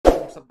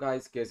What's up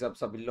guys, कैसे आप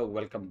सभी लोग।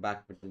 Welcome back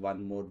with one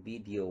more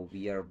video.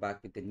 We are back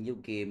with the new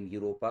game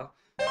Europa.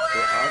 तो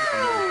आज हम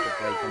लोग इसको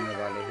ट्राई करने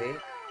वाले हैं।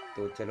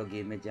 तो चलो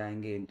गेम में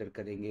जाएंगे, एंटर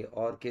करेंगे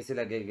और कैसे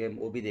लगे गेम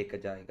वो भी देखकर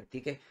जाएगा।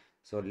 ठीक है,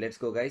 so let's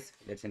go guys,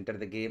 let's enter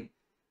the game.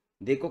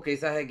 देखो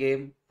कैसा है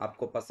गेम।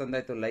 आपको पसंद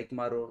आए तो लाइक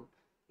मारो,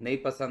 नहीं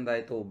पसंद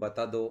आए तो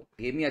बता दो।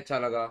 गेम ही अच्छा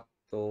लगा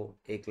तो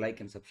एक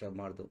लाइक एंड सब्सक्राइब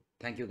मार दो।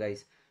 Thank you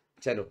guys.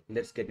 चलो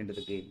let's get into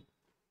the game.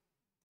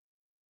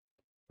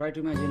 Try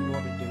to imagine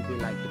what it will be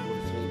like to go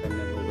to sleep and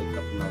never wake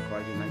up now. Try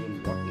to imagine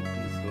what it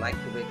is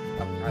like to wake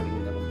up having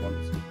never gone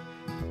to sleep.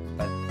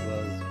 That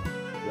was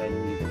when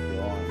we were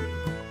born.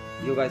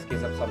 You guys के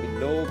सभी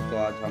लोग, तो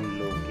आज हम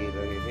लोग खेल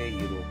रहे हैं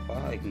यूरोपा,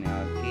 एक नया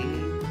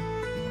गेम।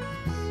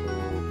 So,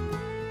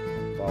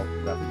 wow,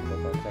 graphics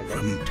बहुत अच्छा है guys.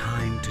 From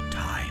time to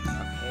time,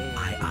 Okay.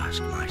 I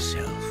ask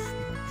myself,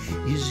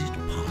 is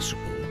it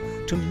possible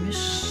to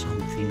miss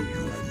something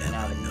you've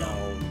never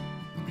known?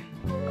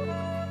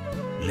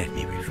 Let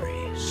me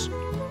rephrase.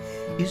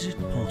 Is it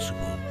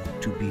possible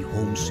to be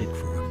homesick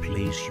for a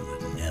place you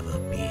have never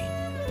been?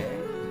 Okay.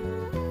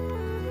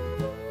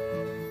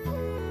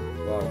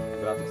 Wow,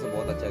 graphics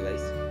बहुत अच्छा है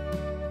guys.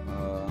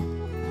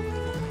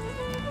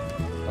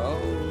 Oh,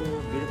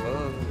 beautiful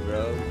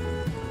bro.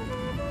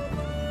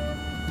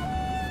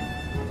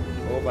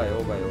 Oh bhai,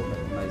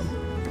 nice.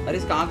 अरे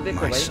इसका आँख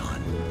देखो My भाई.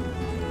 son,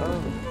 Oh,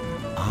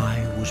 I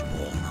was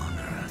born on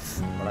Earth,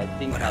 but I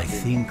think but I I've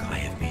been. think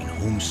I have been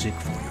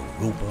homesick for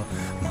Europa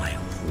my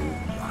whole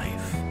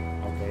life.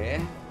 Okay.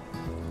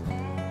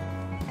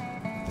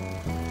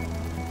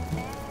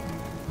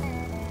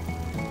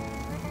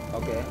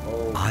 Okay.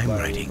 Oh, I'm by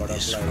writing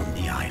this butterfly. from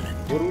the island.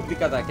 वो root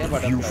दिखा था क्या The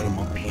view butterfly? from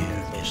up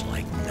here is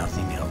like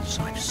nothing else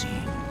I've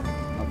seen.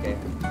 Okay.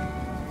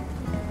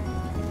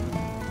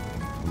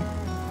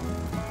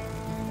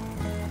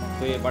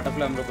 तो ये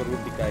butterfly हम लोग को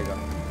root दिखाएगा।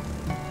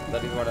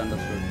 That is what I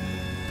understood.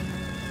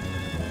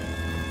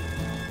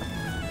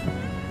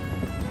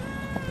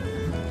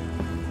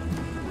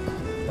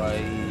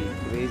 भाई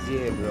crazy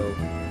है bro.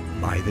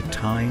 By the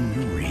time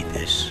you read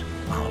this,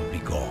 I'll be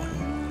gone,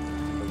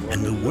 and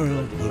the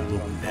world will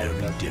look very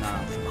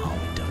different from how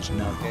it does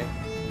now. Okay.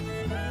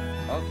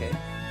 Okay.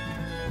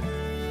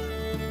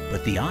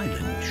 But the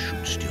island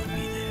should still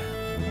be there.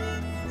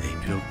 They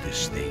built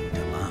this thing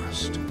to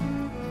last.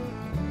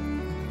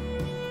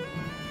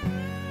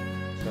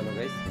 चलो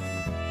guys.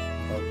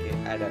 Okay,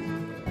 Adam.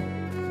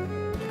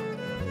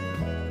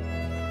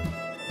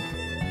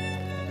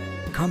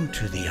 Come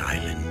to the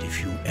island if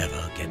you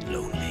ever get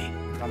lonely.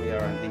 Come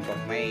here and think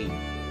of me.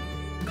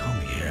 Come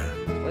here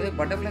और एक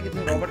butterfly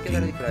कितने and Robert की तरह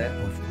think दिख रहा है।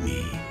 of me.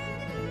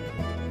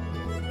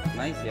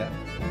 Nice यार,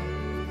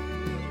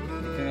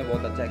 दिखने में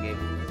बहुत अच्छा game.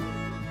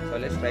 So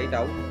let's try it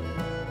out.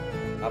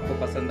 आपको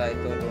पसंद आए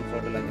तो don't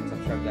forget to like and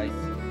subscribe guys.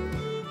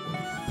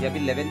 ये अभी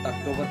 11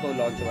 अक्टूबर को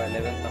लॉन्च हुआ है,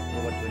 11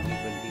 अक्टूबर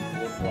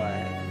 2024 को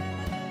आया है।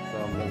 तो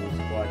हम लोग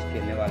उसको आज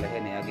खेलने वाले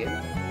हैं, नया गेम।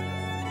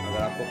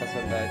 अगर आपको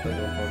पसंद आए तो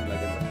don't forget to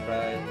like and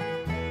subscribe.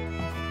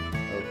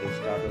 Okay,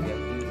 start हो गया।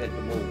 Use it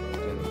to move.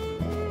 चलो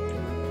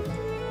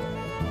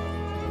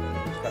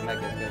कुछ करना है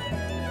कैसे?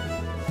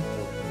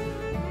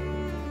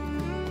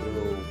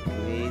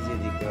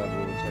 दिख रहा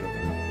वो। चलो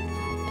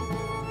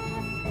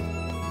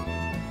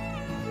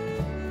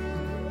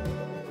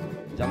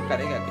जंप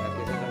करेगा क्या?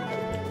 कैसे जंप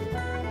करेगा?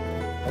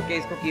 ओके,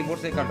 इसको कीबोर्ड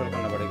से कंट्रोल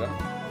करना पड़ेगा।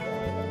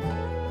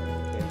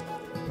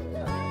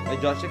 मैं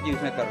जॉयस्टिक यूज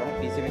में कर रहा हूँ,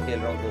 पीसी में खेल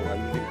रहा हूँ तो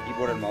यूजिंग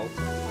कीबोर्ड एंड माउस।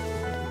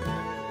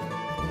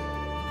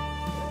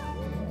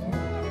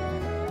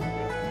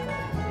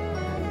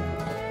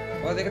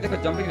 और देखो देखो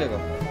जंपिंग देखो।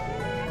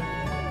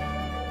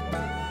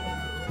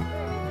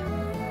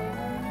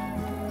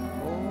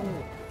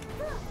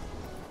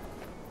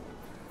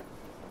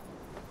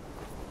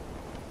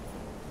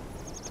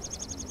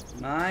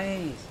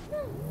 Nice.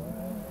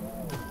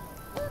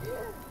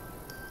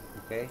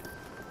 Okay,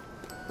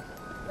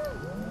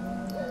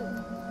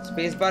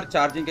 space bar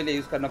charging के लिए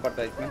यूज करना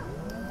पड़ता है इसमें।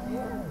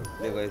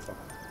 देखो ऐसा,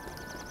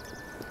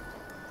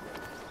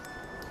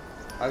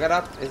 अगर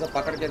आप ऐसा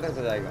पकड़ के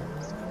ऐसा जाएगा।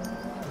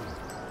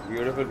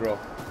 Beautiful bro.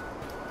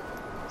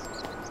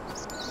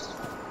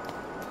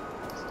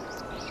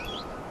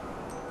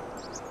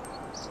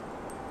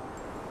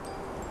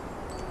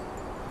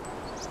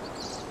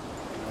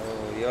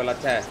 ये वाला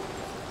अच्छा है।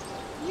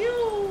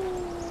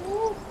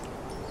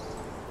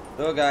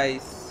 तो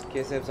गाइस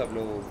कैसे सब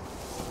लोग?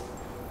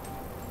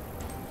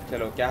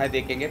 चलो क्या है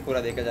देखेंगे,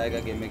 पूरा देखा जाएगा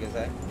गेम में कैसा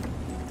है।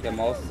 क्या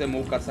माउस से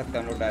मूव कर सकते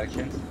हैं हम लोग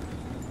डायरेक्शंस?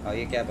 हाँ,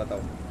 ये क्या है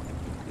बताओ?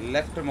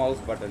 Left mouse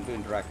button to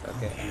interact.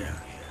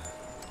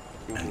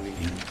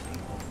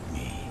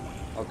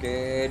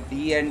 Okay,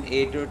 D and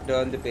A to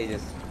turn the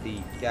pages. D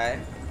क्या है?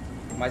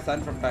 My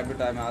son, from time to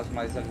time I ask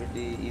myself,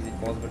 is it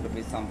possible to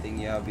be something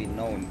you have been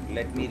known?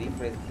 Let me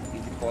rephrase,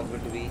 is it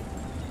possible to be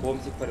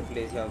homesick for a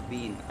place you have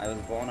been? I was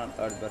born on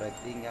earth but I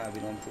think I have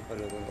been homesick for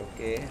your.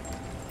 Okay,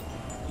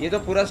 ये तो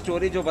पूरा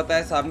story जो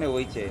बताया सामने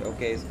वही चाहिए।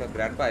 Okay, इसका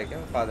grandpa है क्या?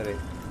 फादर है।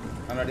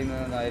 I'm not even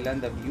on the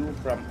island. The view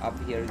from up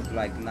here is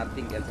like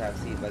nothing else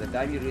I've seen. By the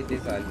time you read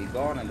this, I'll be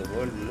gone, and the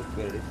world will look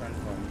very different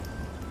from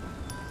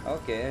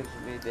Okay, it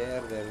should be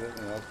there. There is.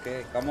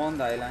 Okay, come on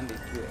the island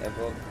if you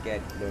ever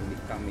get lonely.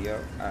 Come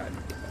here and.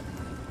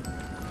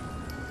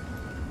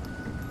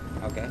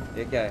 Okay,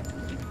 ये क्या है?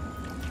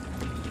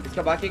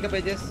 इसका बाकी का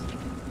pages?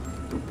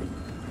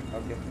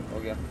 Okay, हो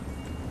गया.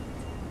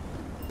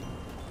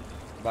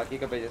 बाकी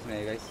का पेजेस नहीं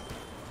है गाइस.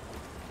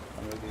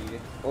 हम लोग देखेंगे.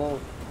 ओह,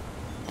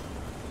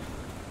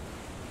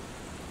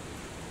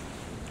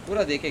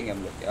 पूरा देखेंगे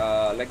हम लोग.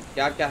 लाइक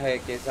क्या क्या है,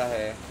 कैसा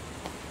है.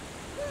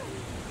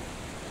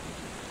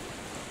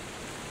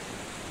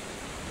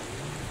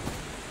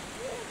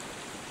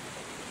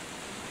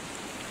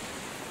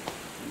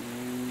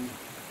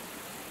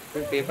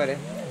 फिर पेपर है.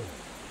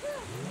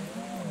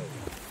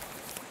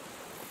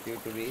 You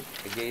to read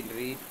again.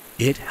 Read.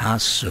 It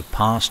has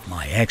surpassed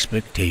my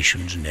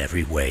expectations in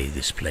every way,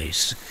 this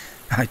place.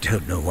 I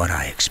don't know what I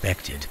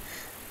expected.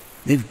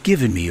 They've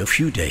given me a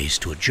few days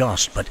to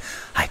adjust, but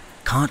I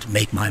can't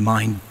make my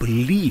mind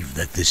believe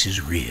that this is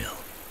real.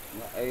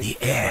 The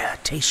air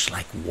tastes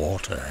like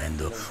water, and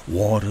the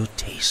water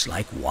tastes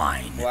like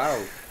wine. Wow.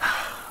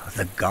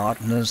 The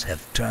gardeners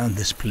have turned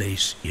this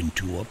place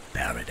into a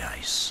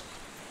paradise.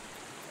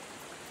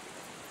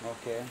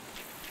 Okay.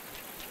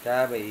 क्या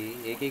है भाई,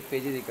 एक एक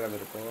page ही दिख रहा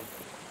मेरे को.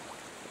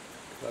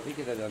 तो अभी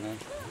किधर जाना है?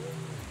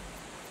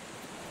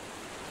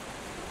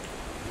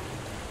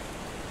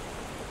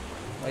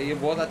 भाई ये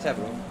बहुत अच्छा है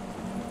bro.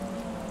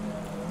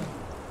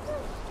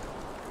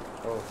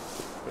 Oh,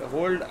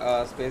 hold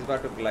space bar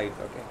to glide.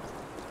 Okay.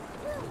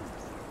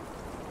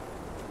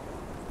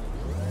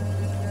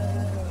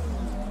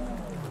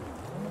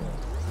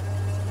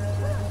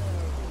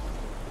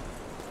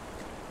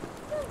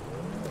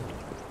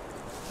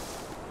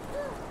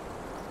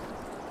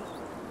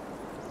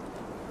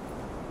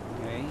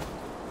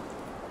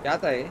 क्या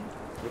था ये?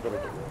 रुको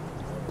रुको,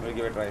 will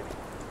give it try.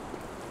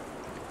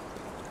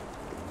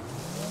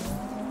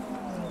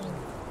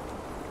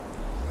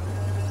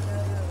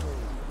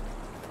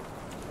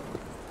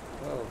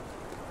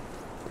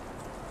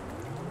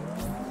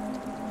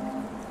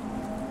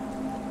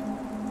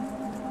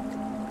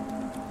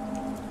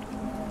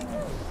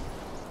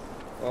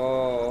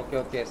 Okay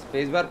okay,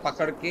 space bar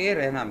पकड़ के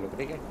रहना हम लोग.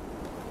 ठीक है,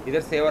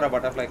 इधर सेव और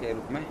बटरफ्लाई के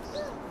रूप में.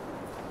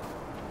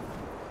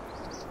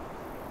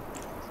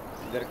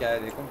 इधर क्या है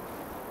देखो.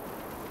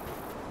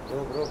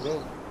 Bro bro bro.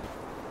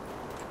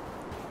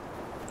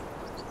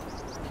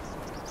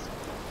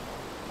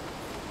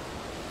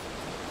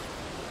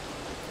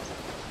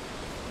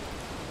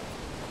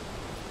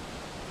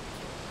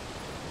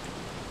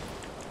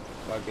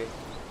 Okay.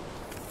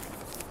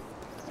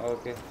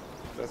 Okay.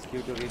 Press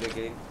Q to read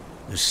again.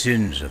 The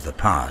sins of the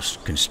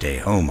past can stay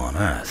home on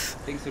Earth.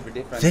 Things will be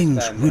different.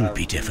 Things will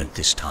be different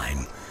this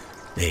time.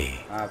 They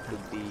have to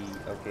be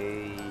okay.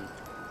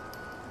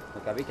 तो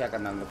अभी क्या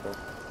करना हम लोग को?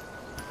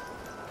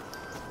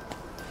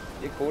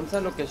 ये कौन सा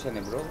लोकेशन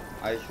है bro?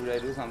 I should I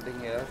do something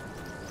here?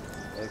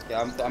 Okay,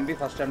 हम भी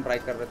फर्स्ट टाइम ट्राई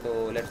कर रहे, तो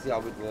let's see how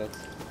it works.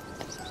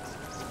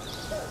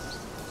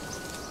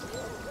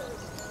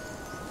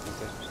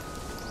 Okay.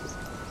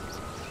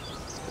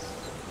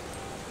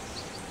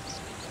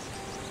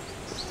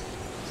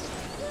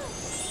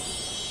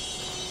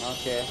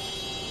 Okay,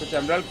 कुछ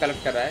एमराल्ड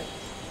कलेक्ट कर रहा है.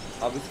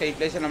 अब इसका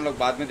इक्वेशन हम लोग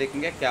बाद में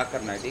देखेंगे क्या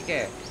करना है. ठीक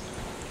है,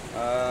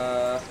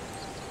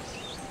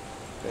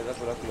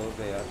 पूरा क्लोज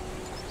है यार.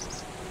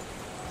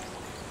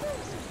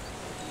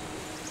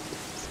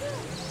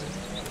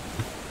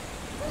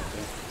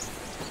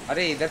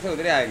 अरे इधर से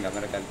उधर ही आएगा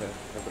मेरे ख्याल से.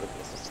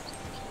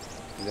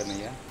 इधर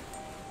नहीं है.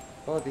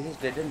 ओह, this is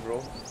dead and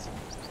bro.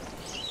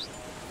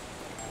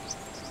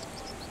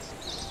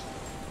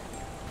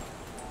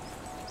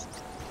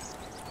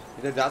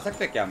 इधर जा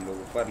सकते हैं क्या हम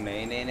लोग ऊपर?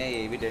 नहीं नहीं नहीं,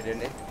 ये भी डेड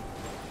एंड है.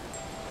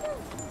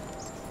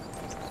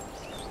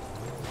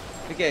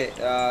 ठीक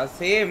है,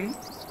 सेम.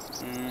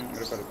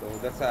 रुको रुको,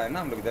 उधर से आए ना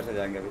हम लोग, इधर से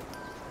जाएंगे अभी.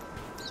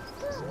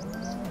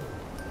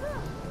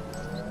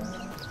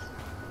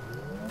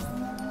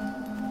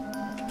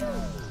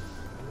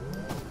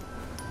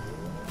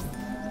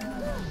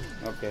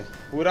 ओके,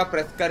 पूरा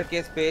प्रेस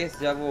करके स्पेस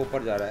जब वो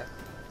ऊपर जा रहा है.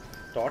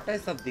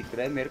 टॉर्टोइस सब दिख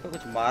रहा है मेरे को.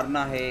 कुछ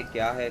मारना है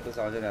क्या है तो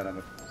समझ नहीं आ रहा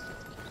मेरे को.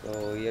 So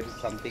here is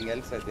something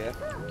else है there.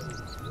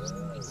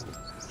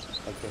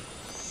 Okay.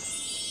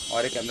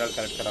 और एक एमराल्ड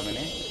कलेक्ट करा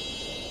मैंने.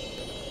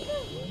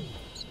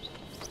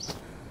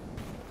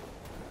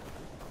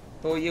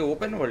 तो ये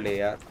ओपन वर्ल्ड है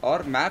यार.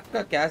 और मैप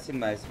का क्या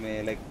सीन है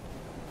इसमें? Like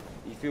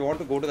if you want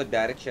to go to the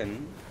direction.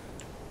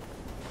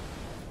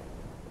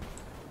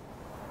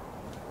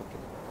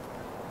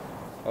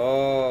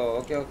 Oh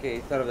okay okay,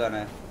 इस तरफ जाना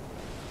है.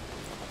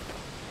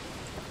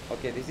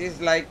 ओके, दिस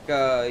इज लाइक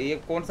ये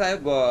कौन सा है?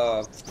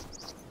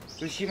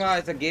 सुशिमा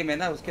ऐसा गेम है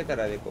ना, उसके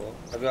तरह. देखो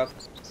अभी आप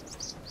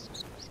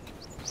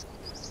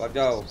भाग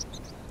जाओ.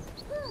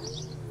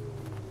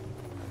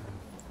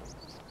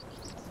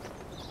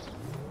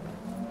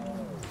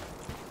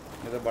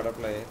 ये तो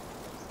बटरफ्लाई है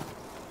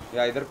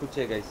या इधर कुछ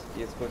है गाइस.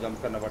 ये इसको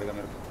जंप करना पड़ेगा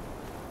मेरे को.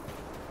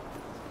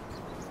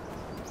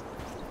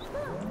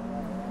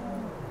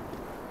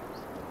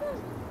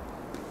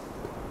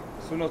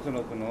 सुनो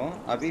सुनो सुनो,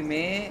 अभी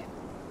मैं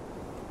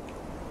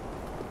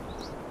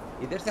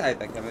इधर से आया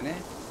था क्या मैंने?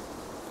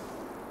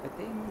 I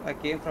think I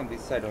came from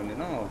this side only,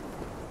 no?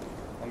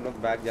 हम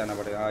लोग बैक जाना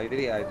पड़ेगा। हाँ, इधर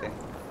ही आए थे।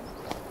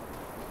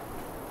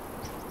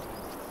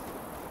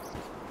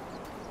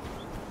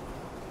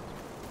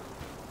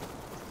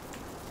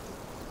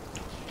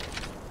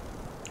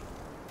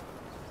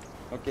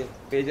 ओके,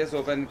 पेजेस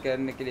ओपन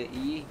करने के लिए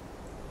ई,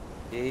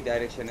 यही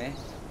डायरेक्शन है।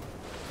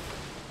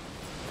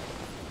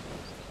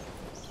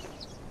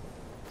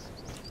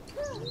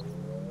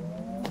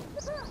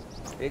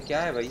 ये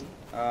क्या है भाई?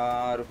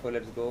 रुको,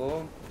 लेट्स गो।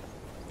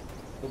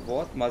 तो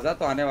बहुत मज़ा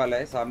तो आने वाला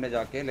है सामने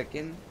जाके,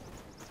 लेकिन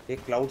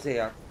एक क्लाउड से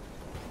यार।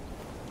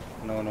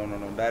 No no no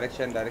no,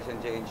 direction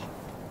direction change.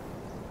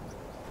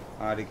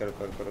 हाँ, करो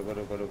करो करो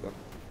करो करो करो।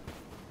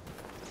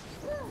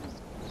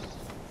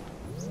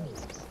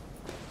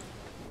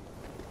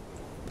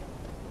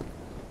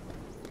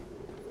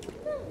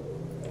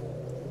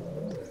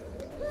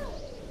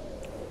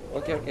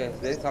 Okay okay,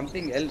 there is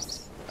something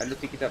else, I will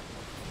pick it up.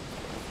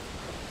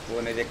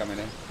 वो नहीं देखा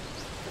मैंने।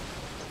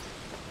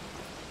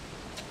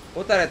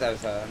 होता रहता है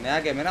वैसा, नया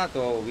गेम है ना,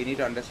 तो we need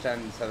to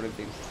understand several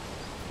things.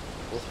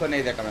 उसको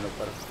नहीं देखा मैंने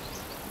ऊपर।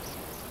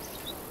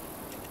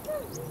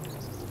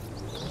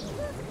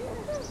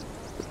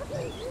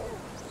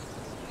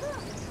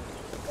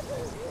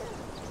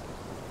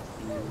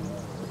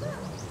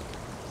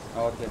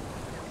 ओके।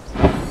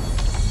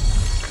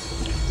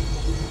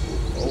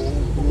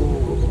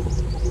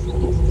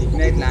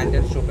 Ignite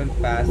lanterns open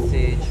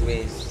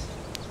पैसेजवेज।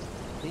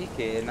 ठीक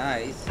है,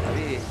 नाइस।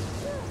 अभी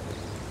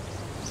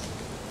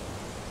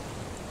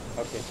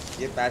ओके,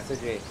 ये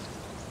पैसेजवे।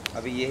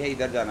 अभी ये है,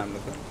 इधर जाना हम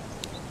लोग को।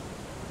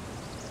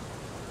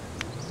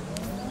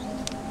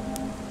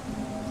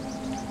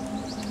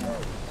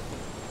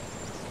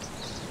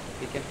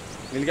 ठीक है,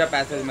 मिल गया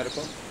पैसेज मेरे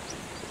को।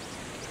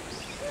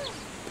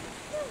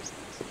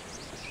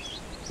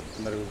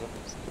 अंदर घुसो।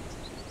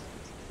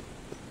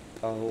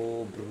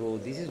 Oh bro,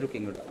 this is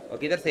looking good.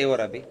 Okay, इधर सेव हो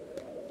रहा है अभी।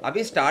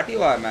 अभी स्टार्ट ही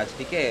हुआ है मैच,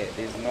 ठीक है?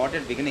 This is not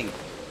at beginning.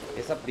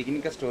 ये सब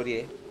बिगिनिंग का स्टोरी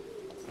है।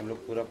 हम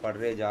लोग पूरा पढ़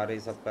रहे जा रहे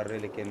सब कर रहे,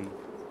 लेकिन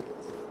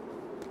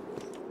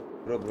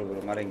ब्रो ब्रो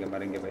ब्रो मारेंगे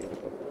मारेंगे भाई।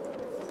 रुको,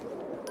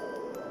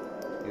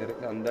 इधर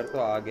के अंदर तो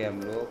आ गए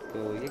हम लोग।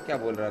 तो ये क्या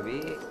बोल रहा है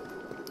अभी?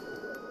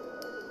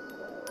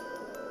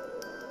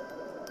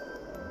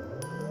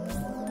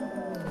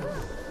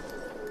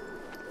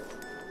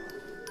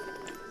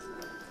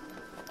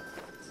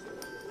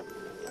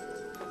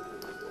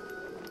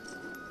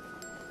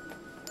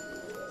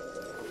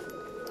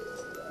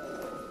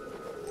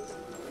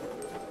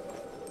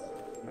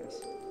 Nice.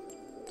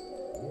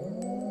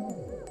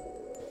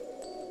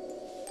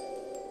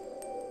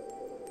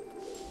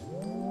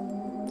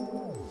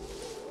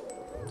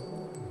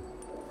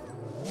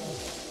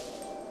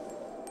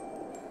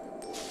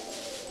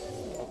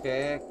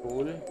 Okay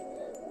cool.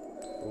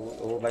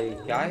 ओ भाई,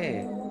 क्या है?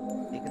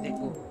 देखो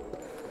देखो,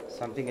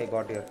 something I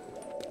got here.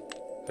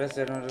 Press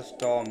to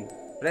stomp,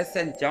 press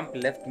and jump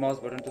left mouse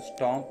button to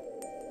stomp.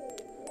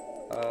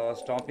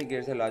 Stomping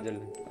gate से लाजल।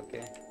 ओके।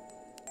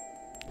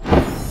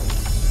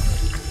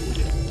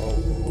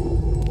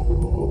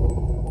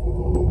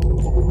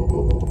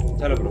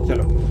 चलो ब्रो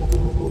चलो,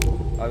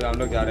 अभी हम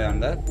लोग जा रहे हैं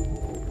अंदर।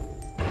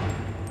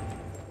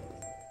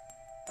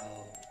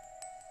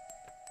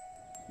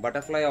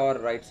 बटरफ्लाई और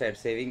राइट साइड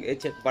सेविंग। ये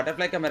चेक,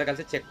 बटरफ्लाई का मेरे ख्याल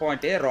से चेक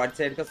पॉइंट है, राइट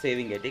साइड का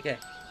सेविंग है, ठीक है?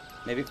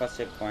 May be first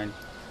check point.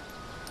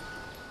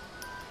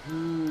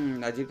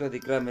 अजीब तो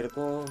दिख रहा है मेरे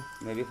को।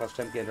 मैं भी फर्स्ट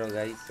टाइम खेल रहा हूँ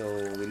guys, so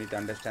we need to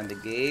understand the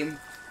game.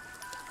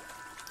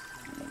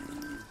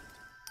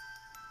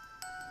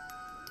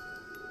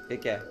 ये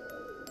क्या है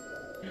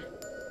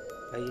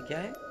भाई? ये क्या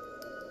है?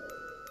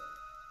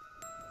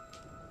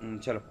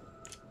 चलो।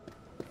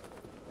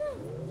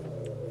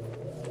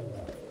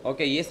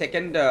 ओके, ये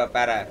सेकंड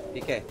पैरा है,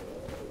 ठीक है?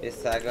 इस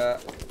saga.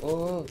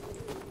 Oh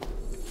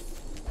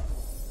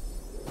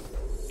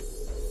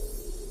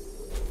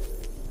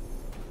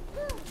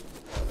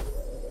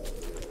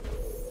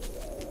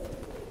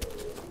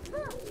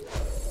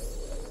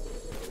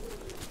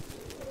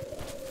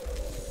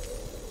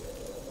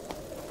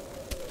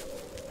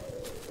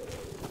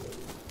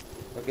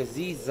okay,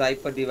 Z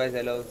Zyper device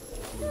allows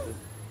you to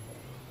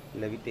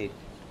levitate.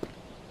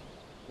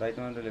 Right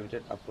now to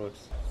levitate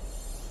upwards.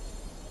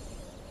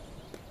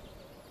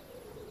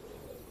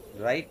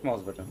 Right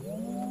mouse button.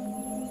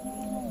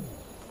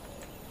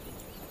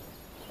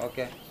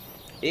 Okay.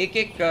 एक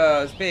एक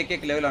इस पे एक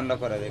एक लेवल अनलॉक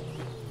हो रहा है, देख।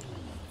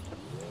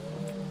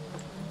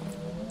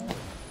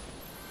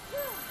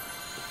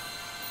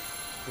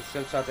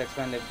 Crystal shots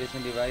expand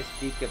levitation device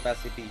peak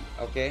capacity.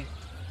 Okay.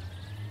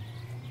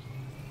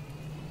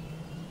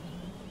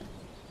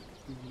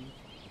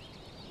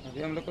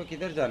 अभी हम लोग को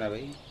किधर जाना है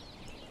भाई?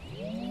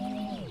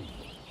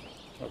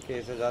 ओके,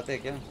 ऐसे जाते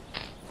हैं क्या?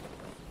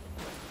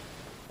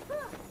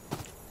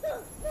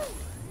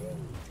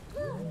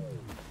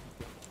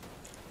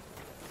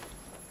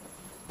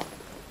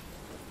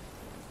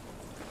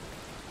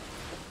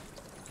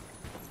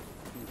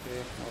 ओके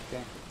ओके,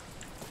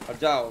 हट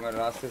जाओ, मेरे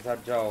रास्ते से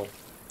हट जाओ।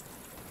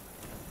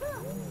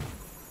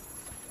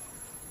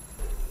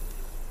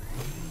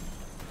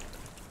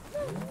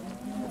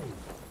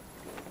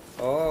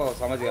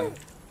 समझ गया मैं।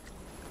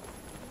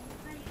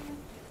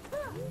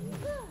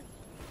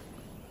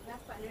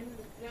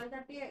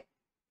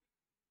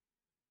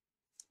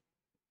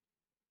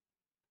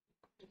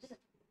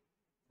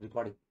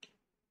 रिकॉर्डिंग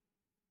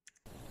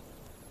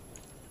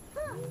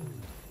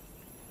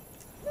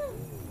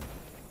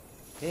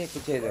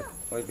कुछ है इधर,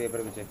 वही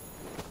पेपर कुछ है,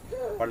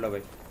 पढ़ लो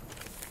भाई।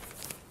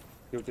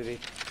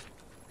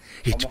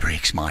 It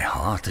breaks my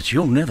heart that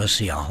you'll never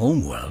see our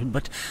homeworld,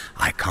 but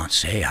I can't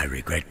say I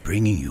regret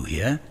bringing you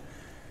here.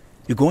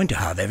 You're going to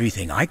have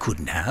everything I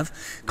couldn't have.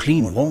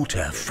 Clean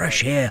water,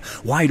 fresh air,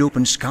 wide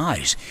open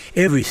skies.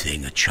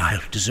 Everything a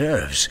child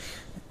deserves.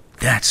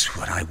 That's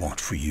what I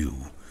want for you.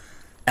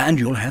 And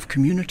you'll have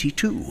community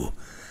too.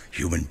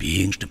 Human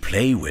beings to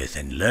play with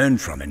and learn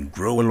from and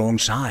grow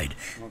alongside.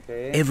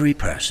 Okay. Every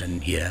person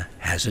here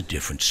has a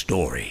different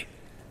story.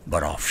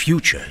 But our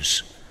futures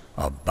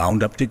are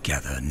bound up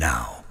together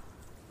now.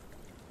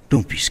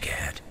 Don't be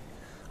scared.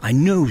 I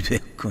know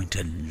they're going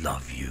to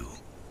love you.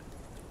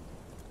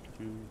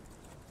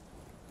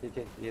 ठीक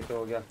है, ये तो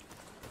हो गया।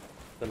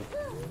 चलो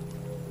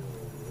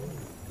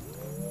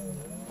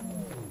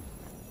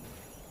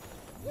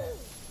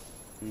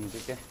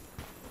ठीक है।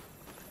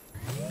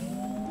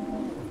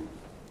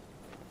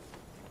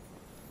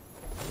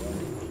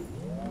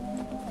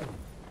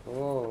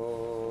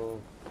 ओह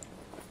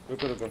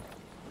रुको रुको,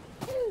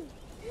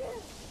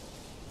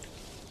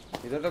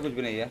 इधर तो कुछ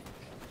भी नहीं है।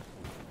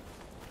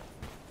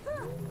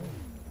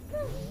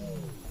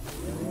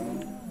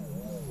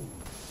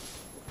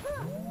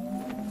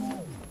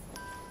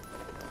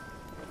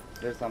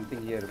 There's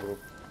something here, bro.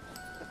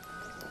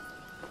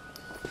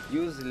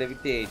 Use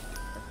levitate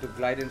to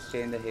glide and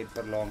stay in the head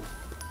for long.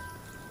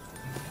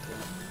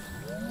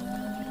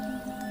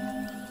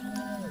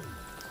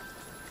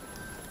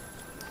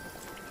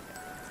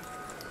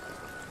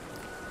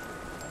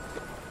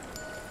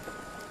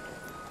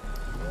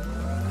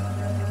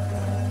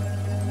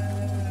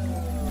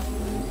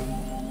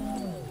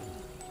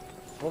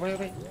 Oh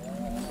bhai.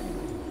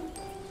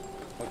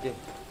 Okay.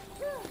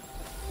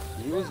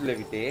 Use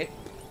levitate.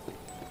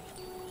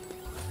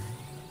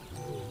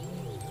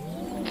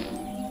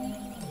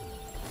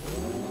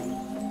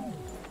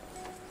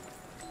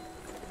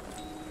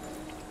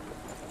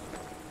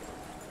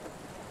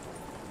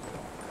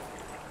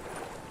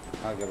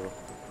 आगे ब्रो,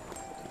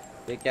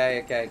 ये क्या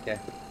है, क्या है, क्या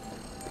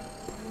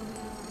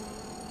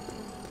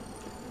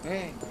है?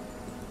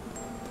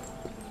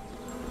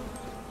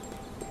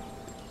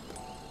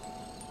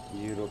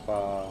 Europa.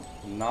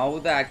 Now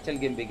the actual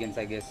game begins,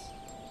 I guess.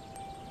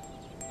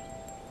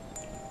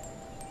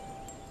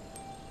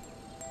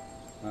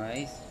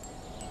 Nice.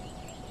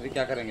 अरे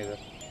क्या करेंगे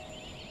सर?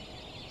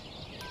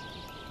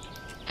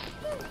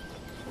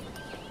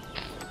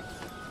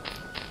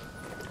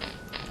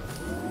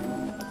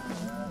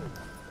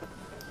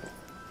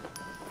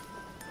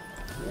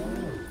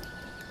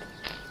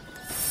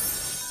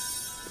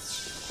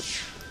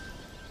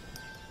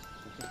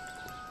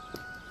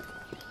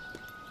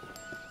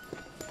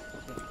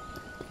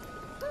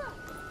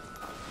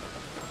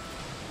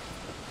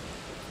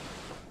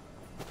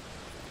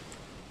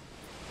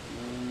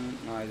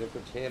 इधर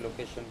कुछ है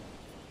लोकेशन।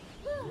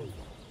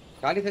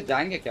 खाली से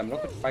जाएंगे क्या हम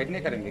लोग? कुछ फाइट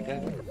नहीं करेंगे क्या?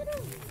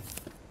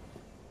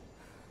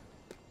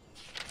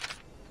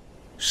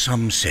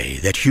 Some say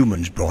that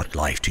humans brought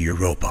life to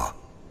Europa.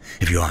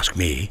 If you ask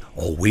me,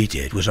 all we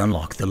did was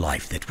unlock the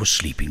life that was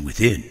sleeping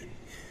within.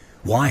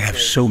 Why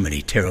have so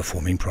many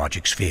terraforming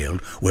projects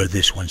failed where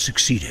this one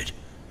succeeded?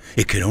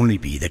 It can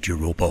only be that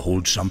Europa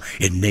holds some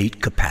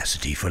innate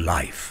capacity for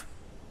life.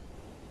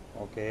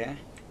 Okay.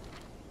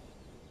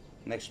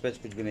 Next page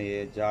कुछ भी नहीं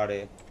है, झाड़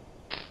है।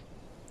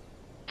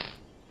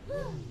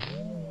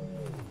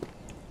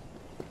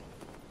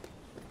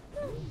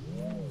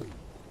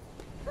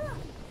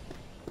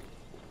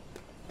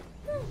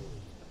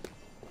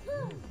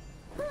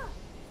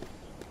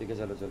 ठीक है,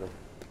 चलो चलो।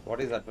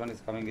 What is that one is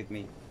coming with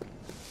me?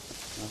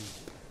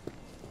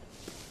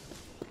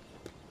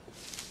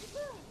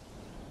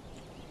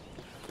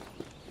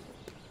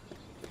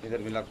 इधर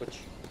मिला कुछ।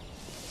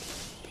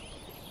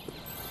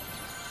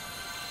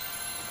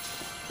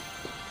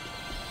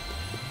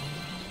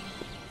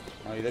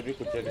 इधर भी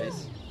कुछ है गाइस।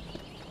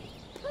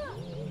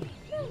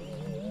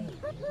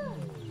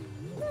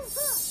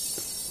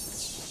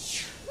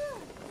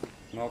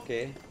 ओके,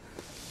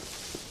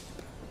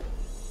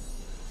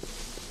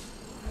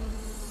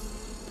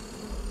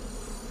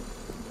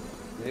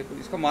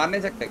 इसको मार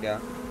नहीं सकते क्या?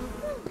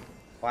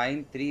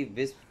 Find 3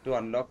 wisp to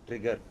unlock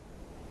trigger.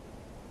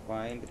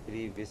 Find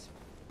 3 wisp.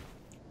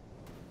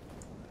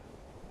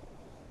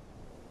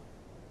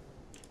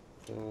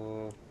 तो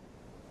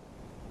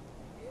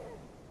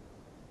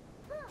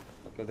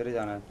उधर ही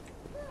जाना है।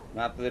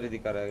 मैप तो उधर ही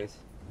दिखा रहा है गाइस।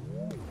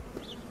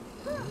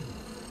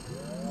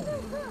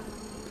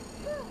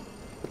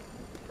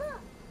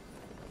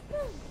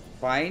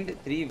 Find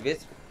 3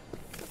 wisp.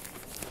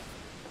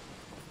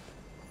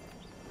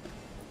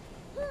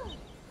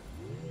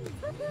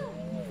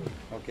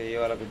 ओके, ये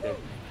वाला कुछ है।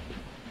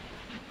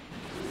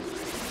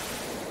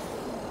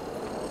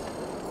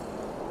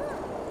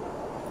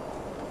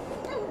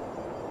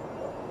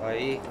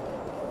 भाई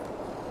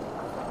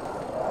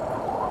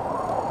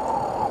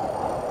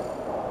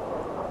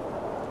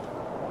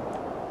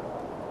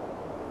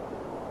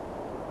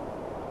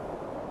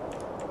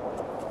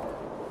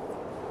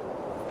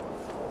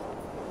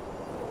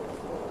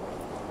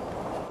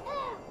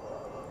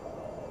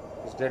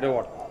is dead or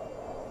what?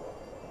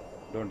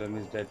 Don't tell me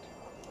he's dead.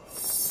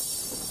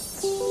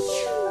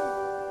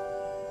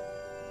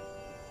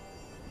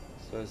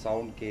 So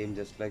sound came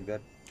just like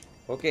that.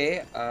 Okay,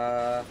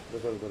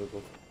 रुको रुको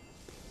रुको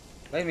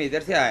भाई, मैं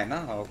इधर से आया ना.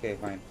 ओके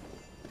फाइन,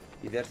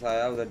 इधर से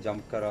आया, उधर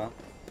जंप करा.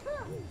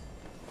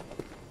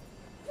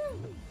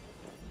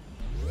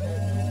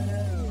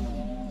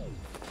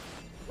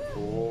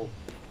 ओ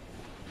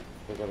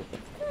रुको रुको.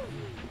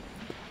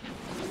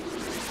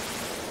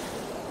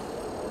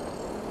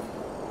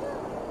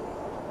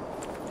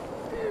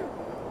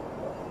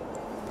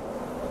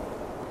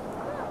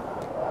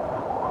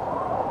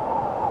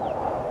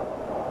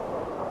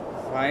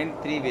 फाइंड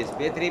 3 वेज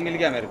पे 3 मिल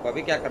गया मेरे को.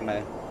 अभी क्या करना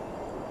है?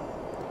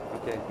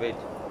 Okay wait,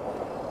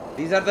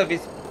 these are the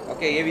विस.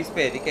 ओके ये विस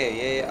पे है, ठीक है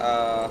ये.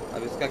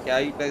 अब इसका क्या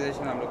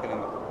यूटिलाइजेशन हम लोग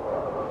करेंगे?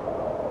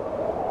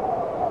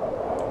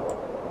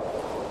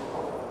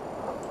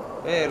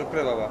 ए रुक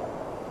रे बाबा.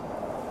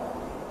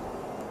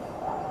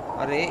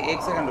 अरे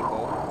एक सेकंड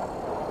रुको,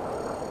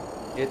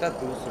 ये था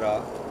दूसरा,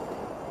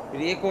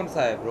 फिर ये कौन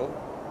सा है bro?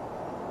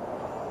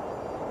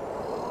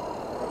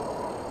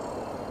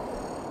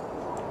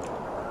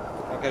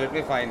 Okay let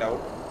me find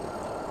out.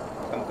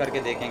 हम करके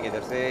देखेंगे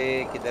इधर से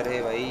किधर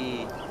है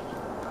भाई.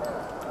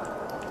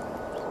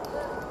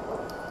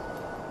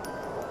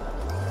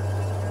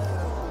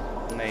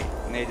 नहीं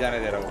नहीं जाने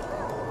दे रहा हूँ.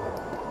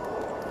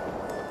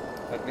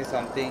 Let me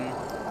something.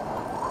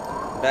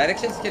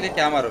 डायरेक्शंस के लिए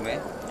क्या मारूँ मैं?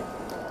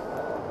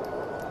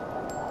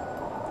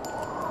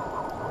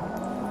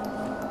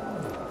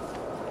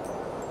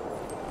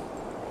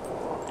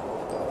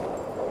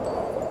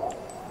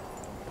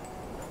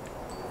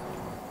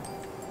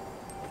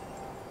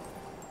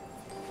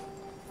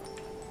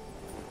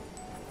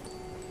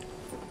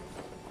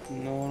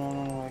 नो नो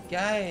नो नो,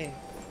 क्या है?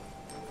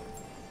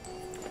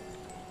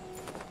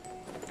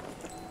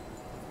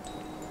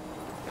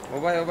 ओ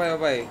भाई ओ भाई ओ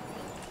भाई.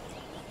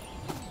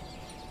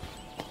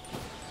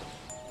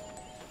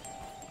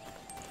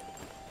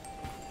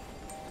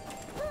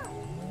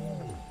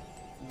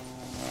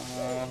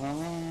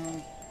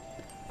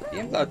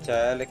 गेम तो अच्छा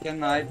है लेकिन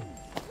नाइट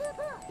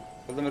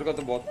तो मेरे को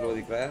तो बहुत स्लो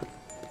दिख रहा है.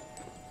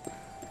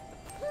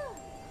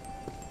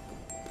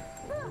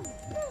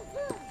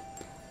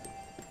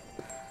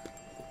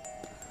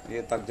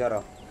 ये तक जा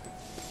रहा.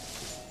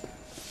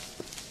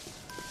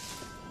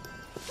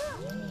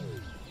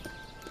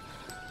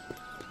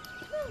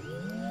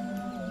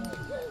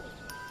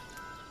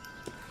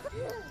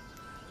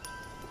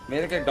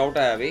 मेरे को एक डाउट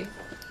आया अभी.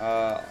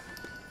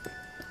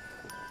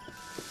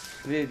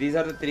 दीज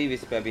आर द 3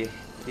 विश पे. अभी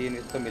 3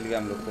 विश तो मिल गया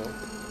हम लोग को.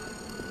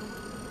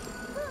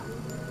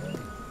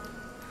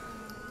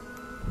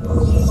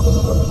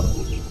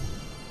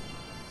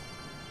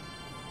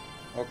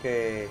 ओके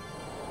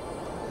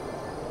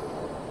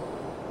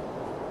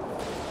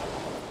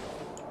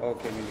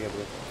ओके मिल गया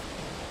ब्रो.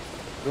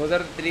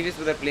 2003 विश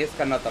उधर प्लेस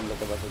करना था हम लोग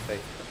को, बस उतना ही.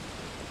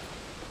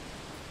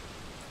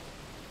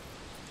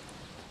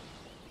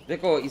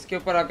 देखो इसके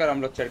ऊपर अगर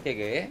हम लोग चढ़ के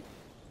गए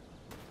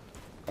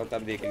और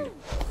तब देखेंगे.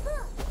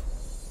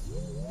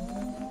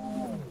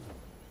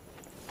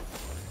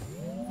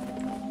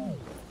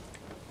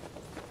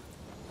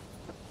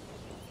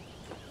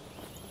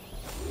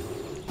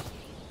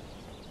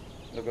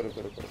 रुको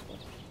रुको रुको रुको.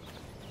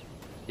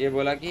 ये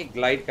बोला कि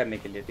ग्लाइड करने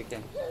के लिए, ठीक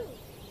है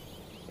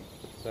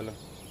चलो.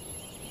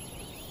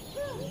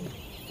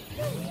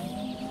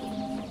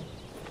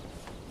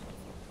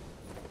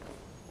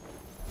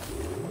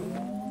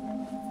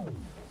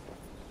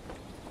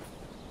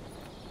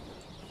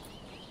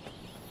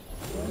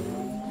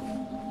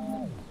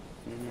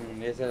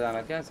 ऐसे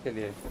जाना क्या इसके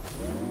लिए?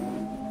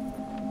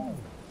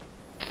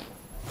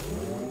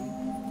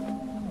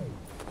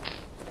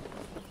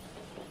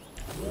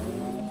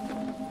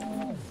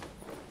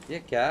 ये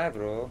क्या है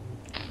bro?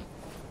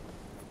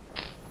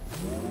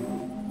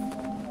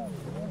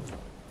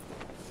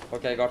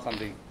 Okay I got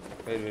something.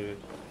 Wait wait wait.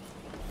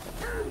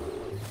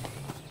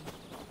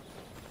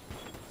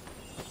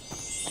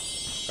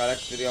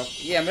 Collect 3 of.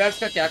 ये एमराल्ड्स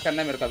का क्या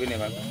करना है मेरे को अभी नहीं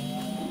मालूम.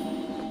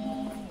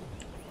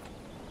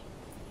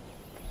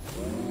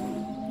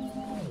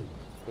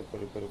 रुको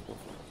रुको रुको.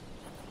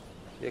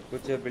 ये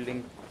कुछ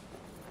बिल्डिंग.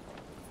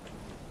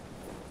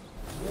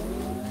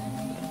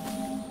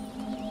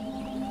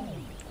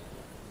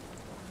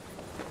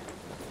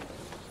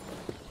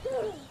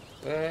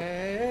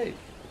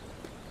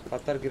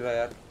 पत्थर गिर रहा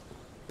यार.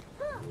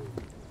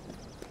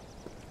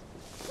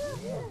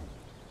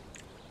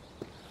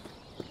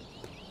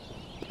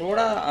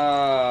 थोड़ा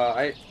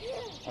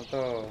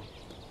तो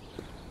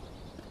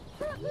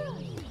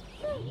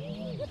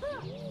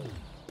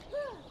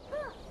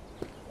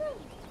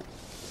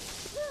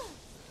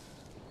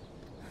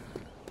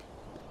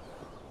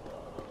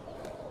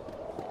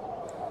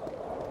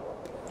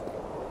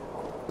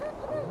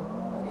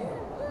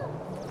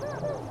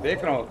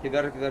देख रहा हूँ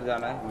किधर किधर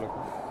जाना है हम लोग को।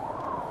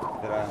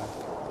 इधर आया है।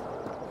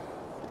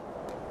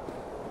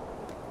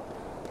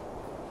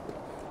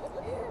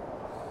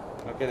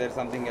 Okay there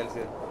something else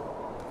here.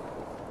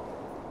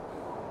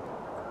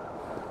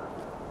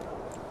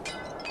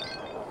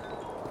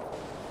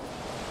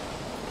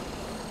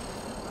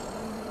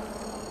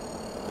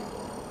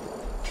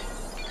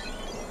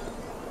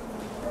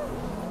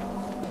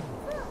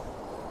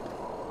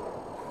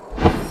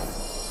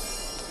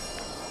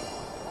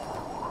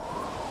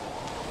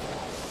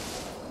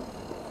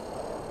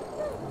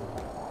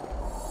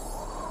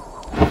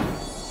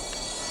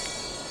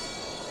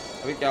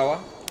 अभी क्या हुआ?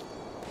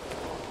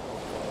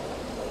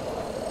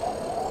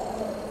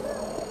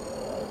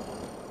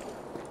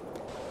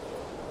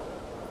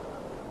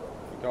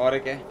 क्या और है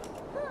क्या?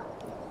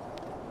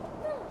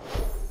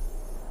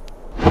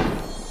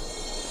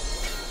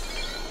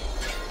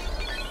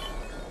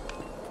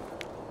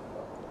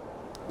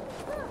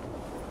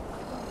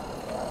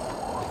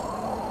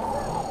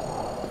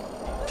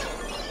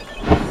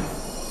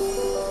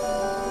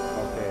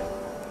 ओके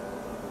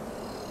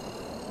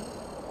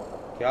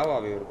क्या हुआ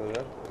अभी मेरे को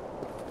यार?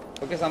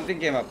 Okay something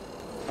came up,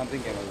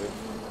 something came up.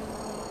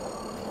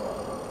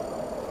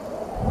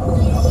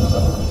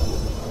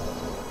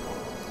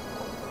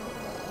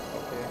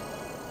 Okay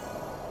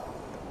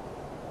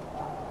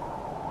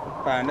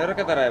pander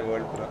की तरह है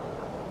वर्ल्ड पूरा।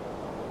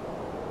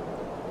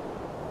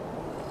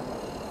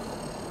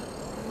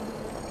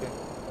 ओके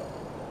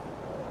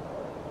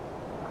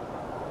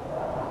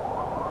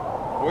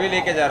वही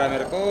लेके जा रहा है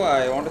मेरे को।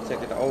 I want to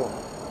check it. ओह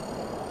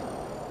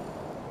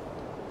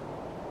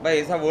भाई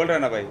ऐसा बोल रहे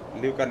ना भाई,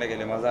 लीव करने के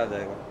लिए मज़ा आ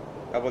जाएगा।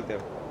 क्या बोलते हो?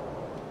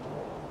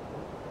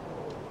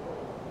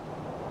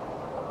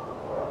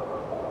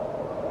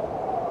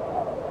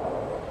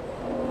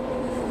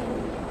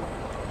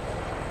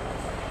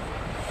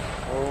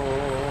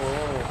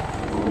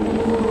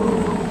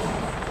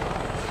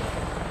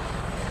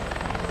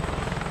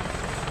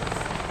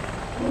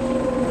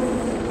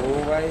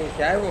 ओ भाई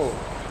क्या है वो?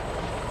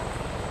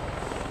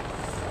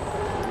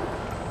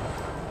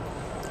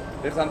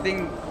 There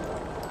something.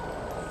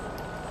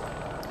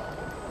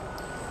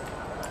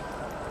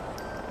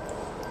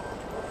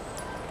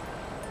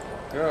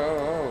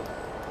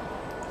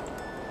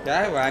 क्या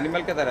है वो?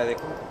 एनिमल की तरह है,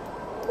 देखो।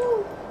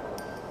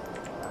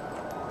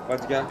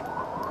 बच गया।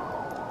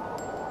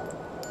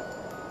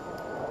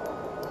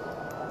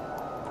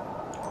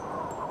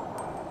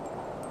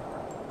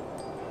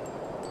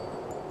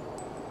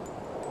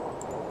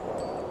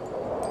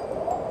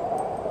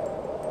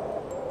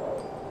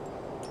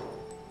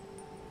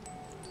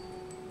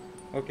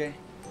 ओके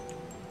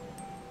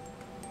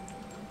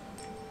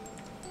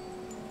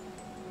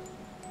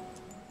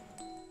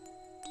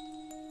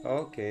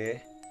ओके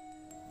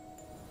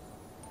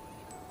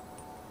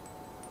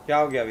क्या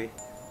हो गया अभी?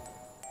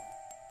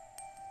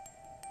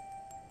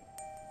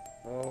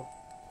 ओ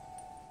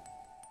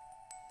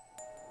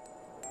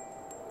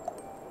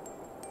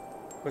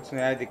कुछ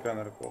नया ही दिख रहा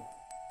मेरे को।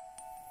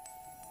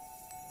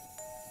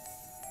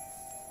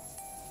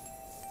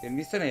 ये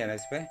मिस तो नहीं है ना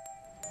इस पे?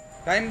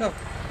 Kind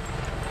of.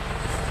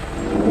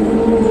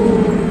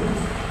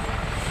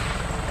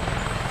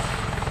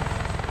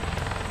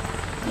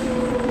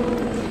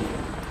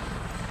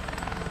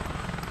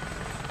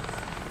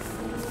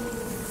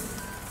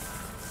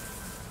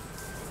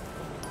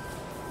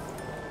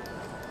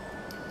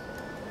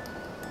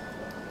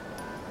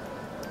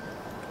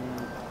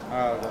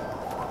 हाँ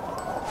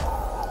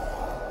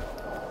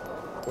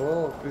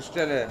ओ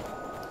क्रिस्टल है।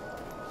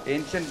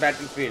 Ancient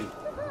battlefield.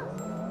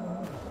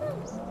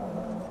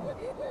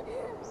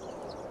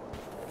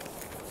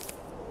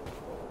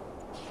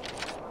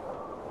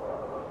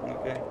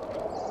 ओके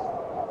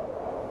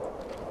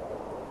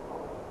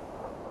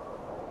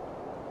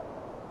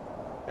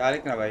क्या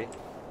लिखना भाई?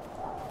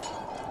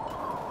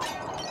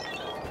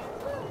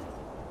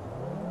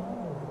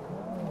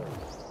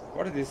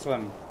 What is this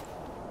one?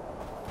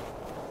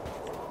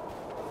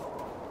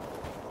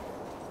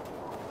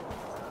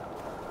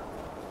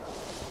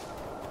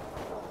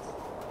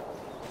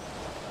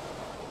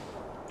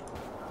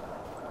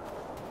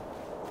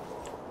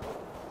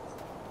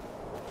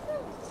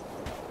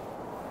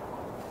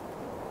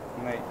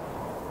 नहीं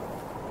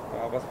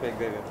वापस फेंक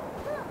दे दे।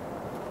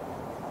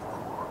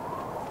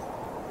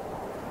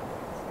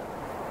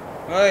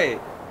 ओए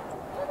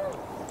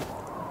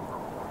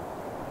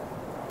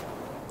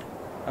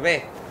अबे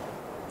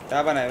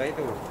क्या बना है भाई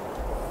तू?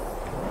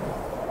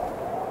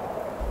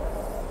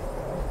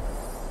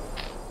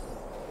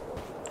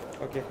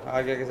 ओके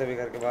आ गया किसी भी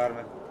घर के बाहर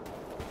में।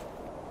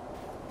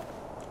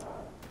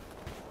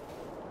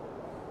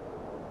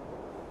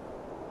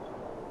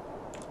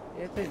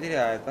 ये तो इधर ही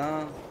आया था।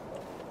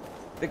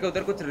 देखो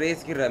उधर कुछ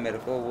रेस गिर रहा है, मेरे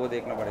को वो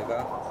देखना पड़ेगा।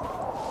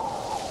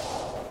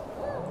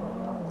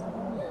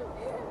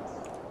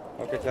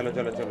 ओके चलो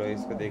चलो चलो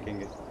इसको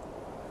देखेंगे।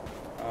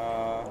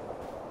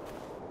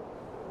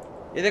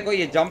 ये देखो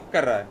ये जंप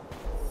कर रहा है।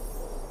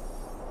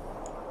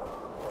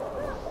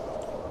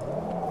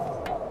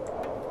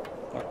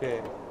 Okay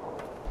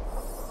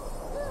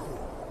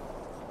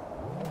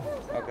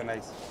okay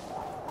nice.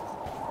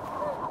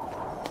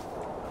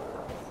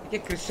 ये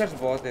क्रिस्टल्स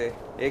बहुत है।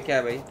 ये क्या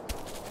है भाई?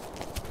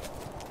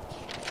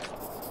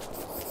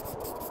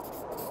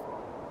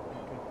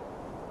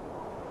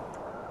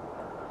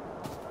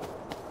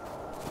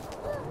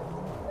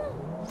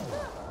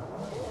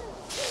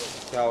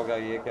 क्या होगा?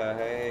 ये क्या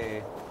है?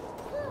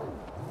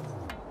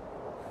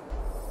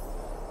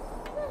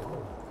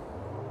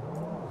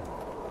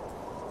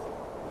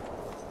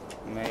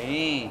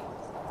 नहीं,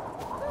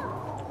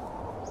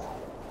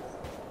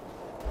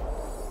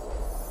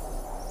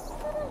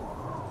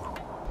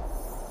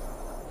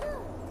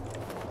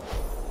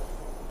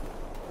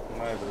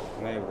 नहीं ब्रो,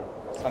 नहीं ब्रो,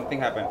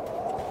 समथिंग हैपेंड।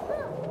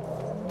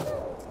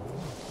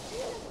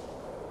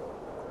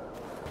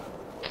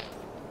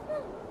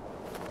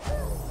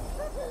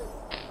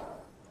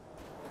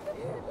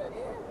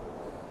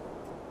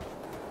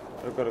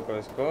 रुको रुको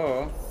इसको।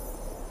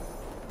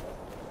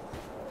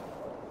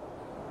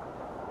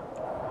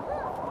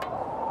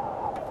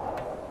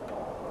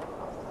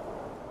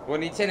 वो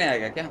नीचे नहीं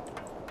आएगा क्या?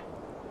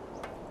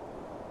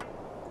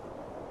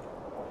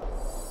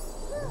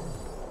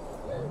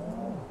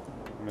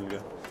 मिल गया।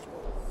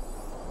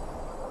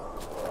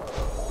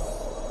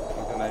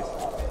 Okay nice.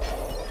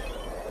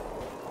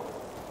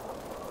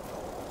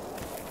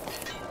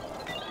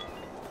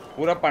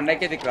 पूरा पढ़ने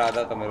के दिख रहा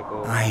था मेरे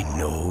को। I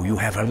know you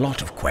have a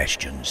lot of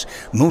questions,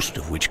 most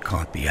of which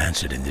can't be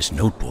answered in this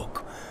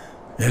notebook.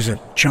 There's a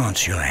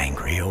chance you're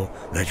angry, or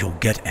that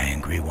you'll get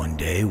angry one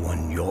day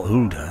when you're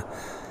older.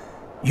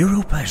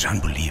 Europa is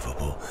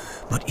unbelievable,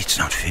 but it's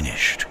not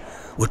finished.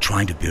 We're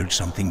trying to build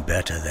something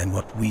better than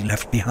what we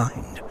left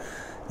behind.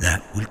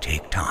 That will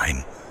take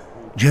time.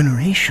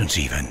 Generations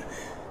even.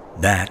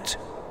 That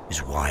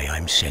is why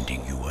I'm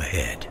sending you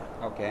ahead.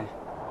 Okay.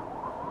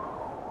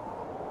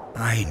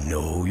 I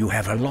know you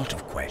have a lot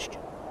of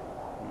questions.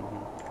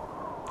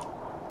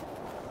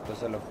 तो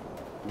चलो,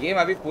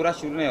 game अभी पूरा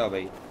शुरू नहीं हुआ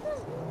भाई।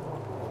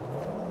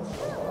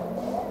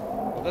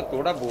 वो तो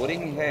थोड़ा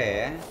बोरिंग है।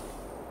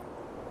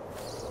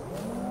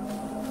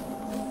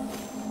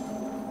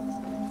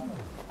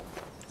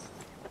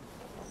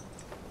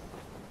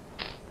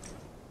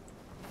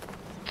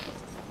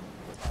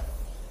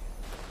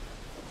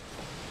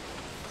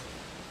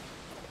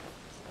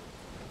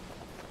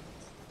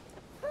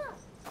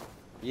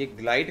 ये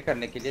ग्लाइड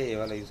करने के लिए ये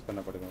वाला यूज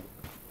करना पड़ेगा।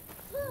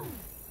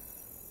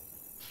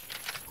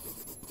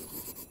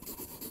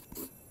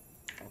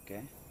 ओके,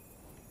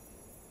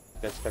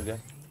 कैच कर लिया।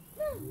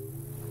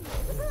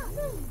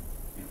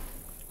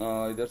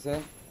 इधर से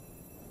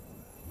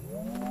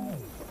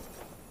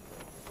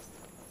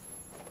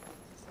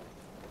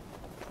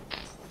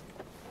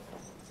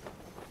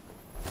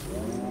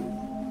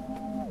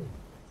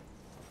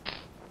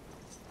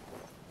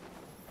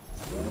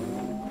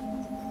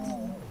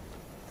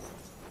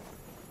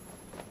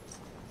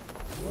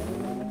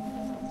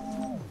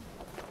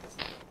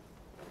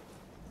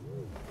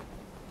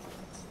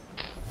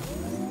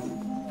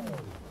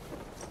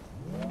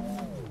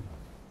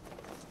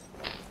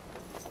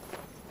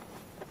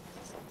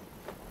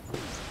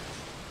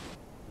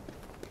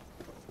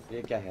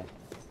ये क्या है?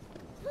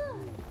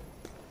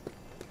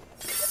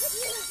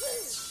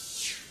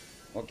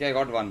 Okay, I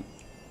got one.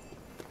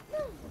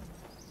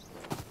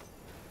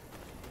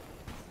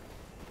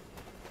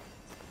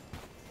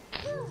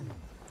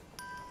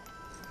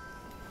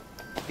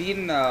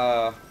 तीन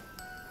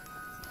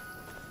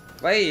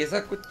भाई ऐसा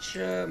कुछ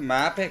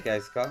मैप है क्या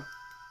इसका?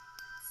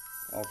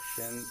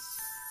 Options,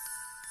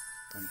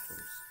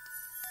 controls.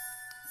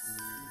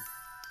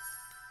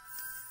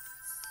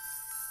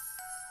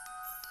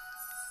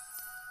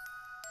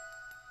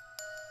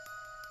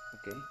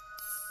 Okay,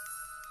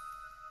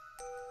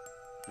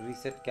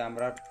 reset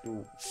camera 2।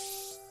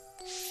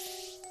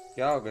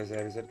 क्या होगा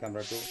इसे? Reset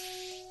camera 2।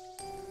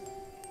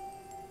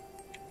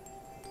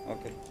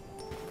 ओके,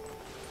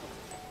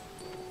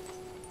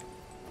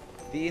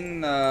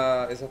 तीन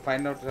ऐसा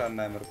फाइंड आउट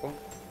करना है मेरे को।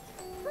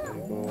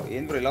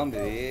 ಏನ್ ಬ್ರೋ ಇಲ್ಲ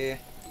ಒಂದಿದೆ?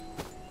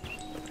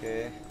 Okay,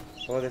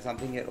 O there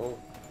something here. O,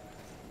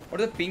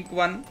 what is the pink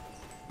one?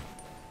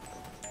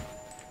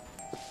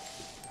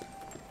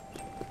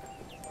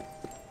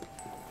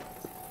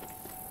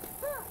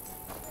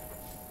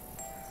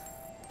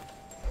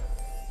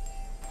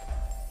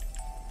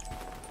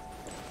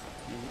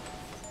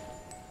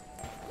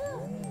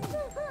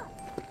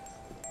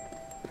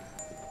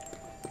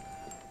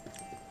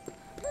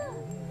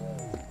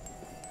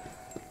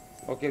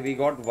 Okay, we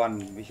got one.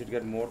 We should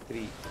get more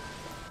 3.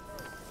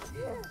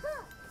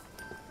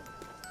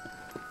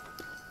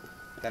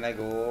 Can I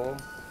go?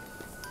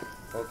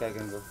 Okay, I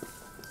can go.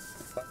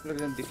 Purple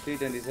can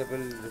defeat and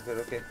disable repair.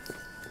 Okay.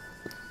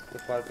 The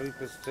purple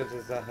crystal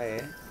is a है.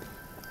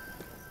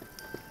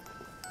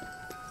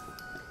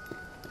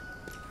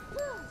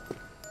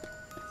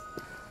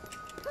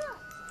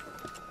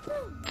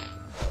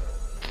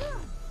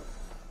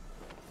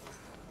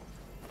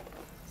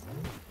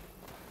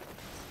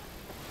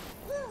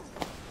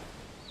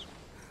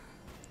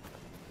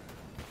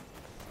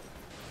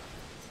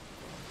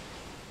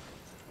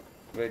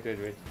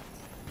 Wait.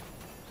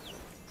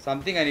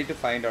 Something I need to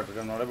find out, but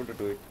I'm not able to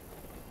do it.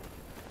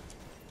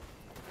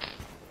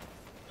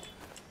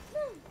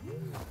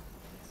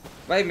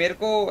 भाई मेरे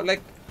को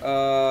like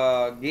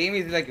game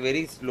is like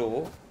very slow.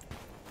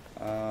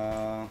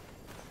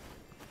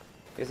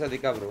 कैसा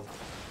दिखा bro?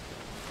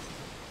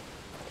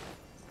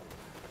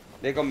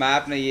 देखो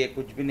map नहीं है,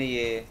 कुछ भी नहीं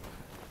है।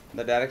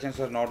 The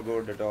directions are not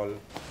good at all.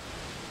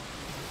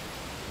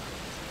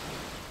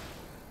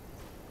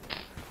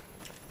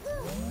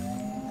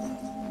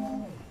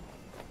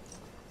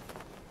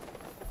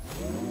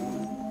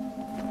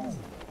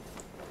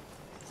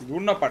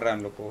 ढूंढना पड़ रहा है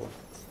हम लोग को।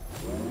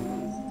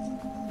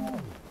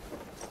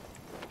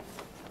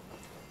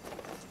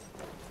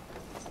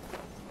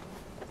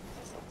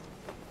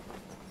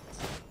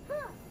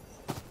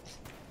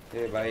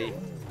 ए भाई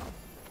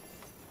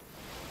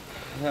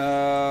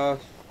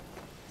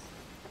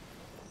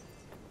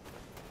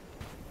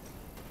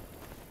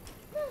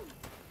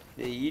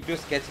ये ई टू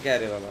स्केच क्या है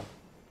रे बाबा?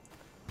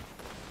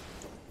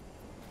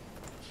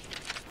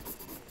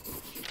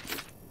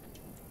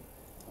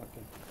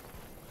 ओके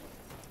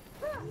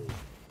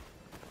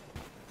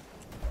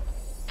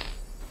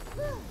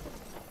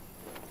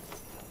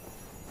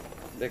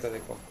देखो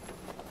देखो,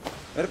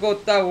 मेरे को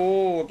उतना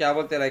वो क्या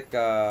बोलते like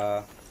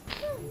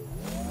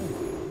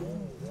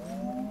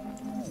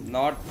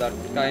not that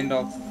kind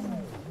of.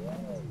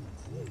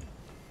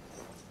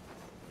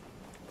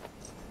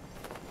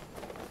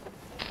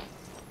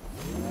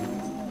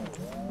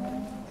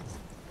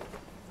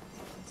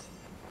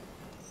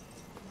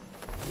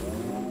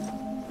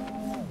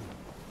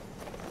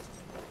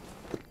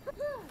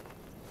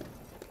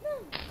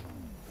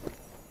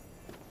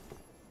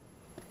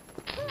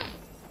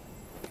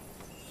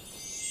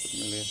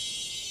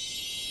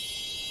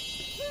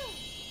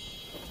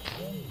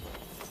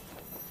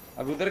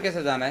 अब उधर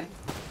कैसे जाना है?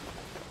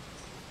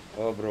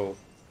 ओ bro,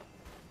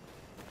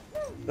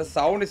 the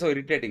sound is so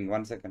irritating.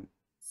 1 second,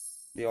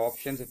 the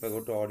options if I go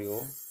to audio.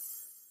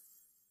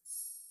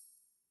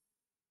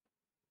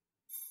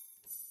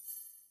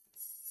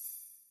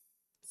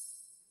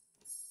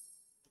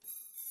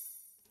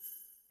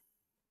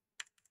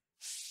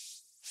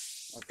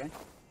 Okay,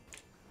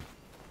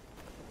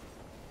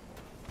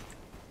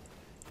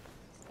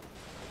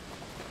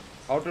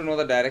 how to know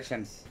the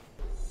directions?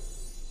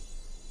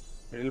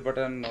 Middle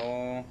button, no.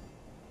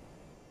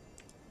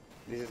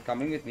 This is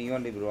coming with me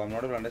only bro, I'm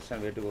not able to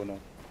understand where to go now.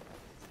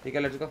 Okay,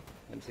 let's go.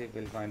 Let's see if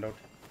we'll find out.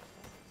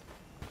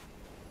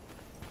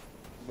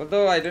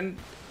 Although I didn't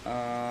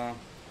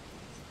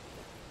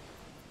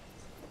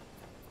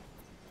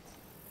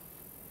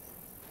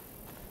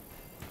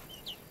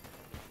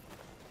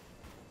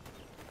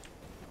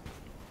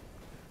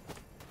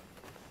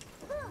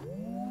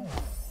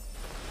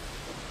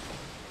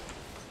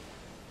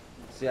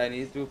see, I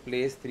need to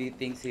place 3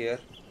 things here.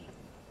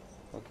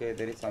 Okay,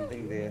 there is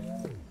something there.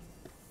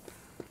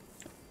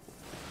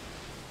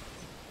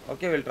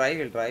 Okay, we'll try.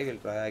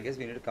 I guess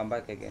we need to come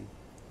back again.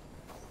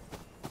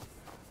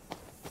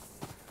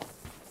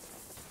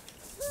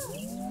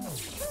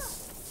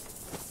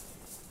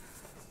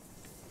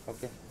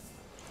 Okay.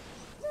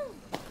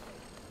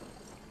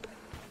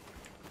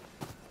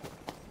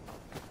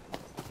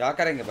 क्या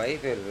करेंगे भाई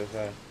फिर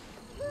ऐसा?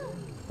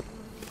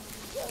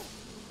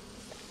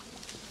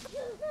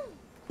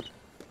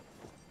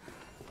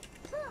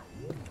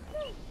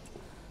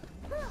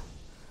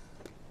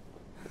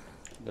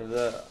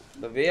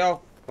 The way of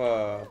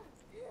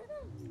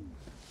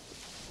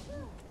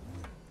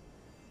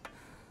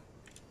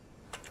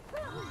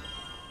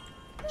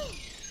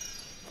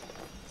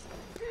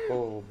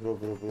oh bro.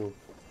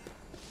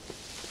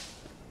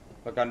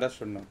 Okay,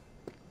 understood now.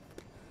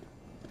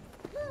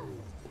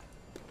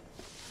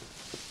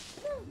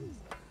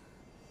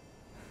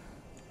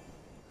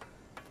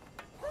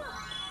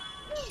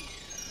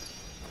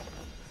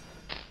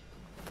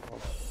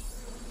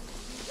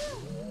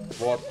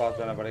 बहुत fast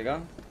जाना पड़ेगा।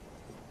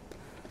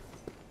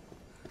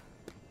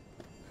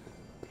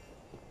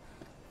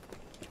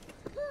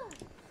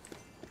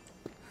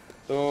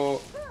 तो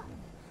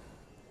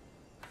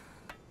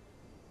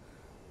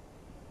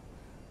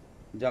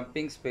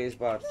jumping space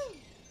bars.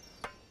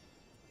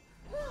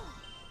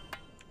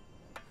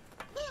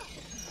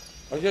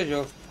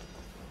 जो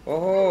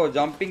oh,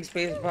 jumping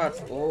space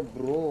bars. Oh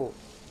bro,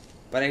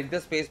 when I hit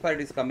the space bar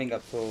it is coming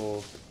up,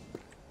 so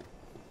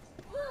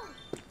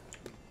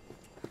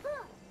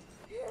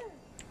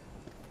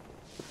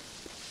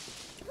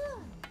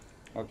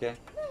okay.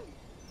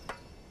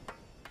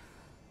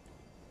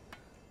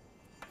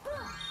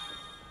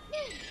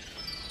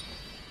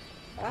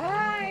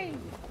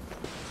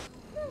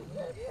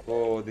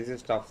 Oh, this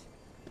is tough.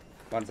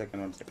 1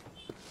 second.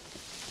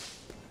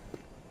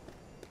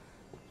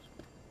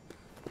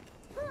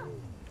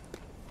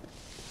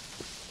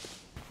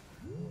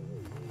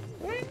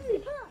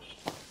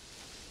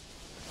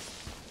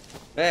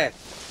 Hey.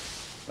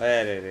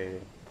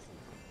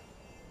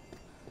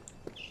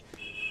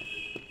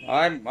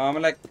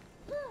 I'm like,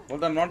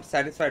 well, I'm not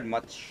satisfied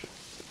much.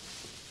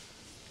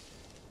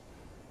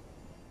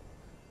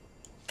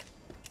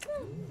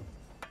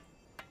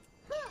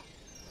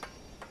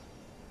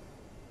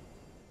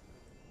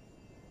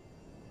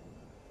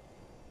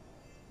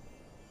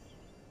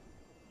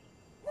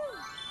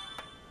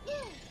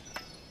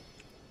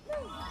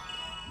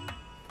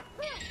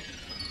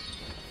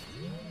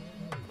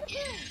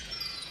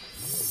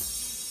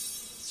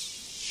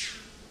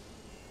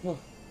 Oh,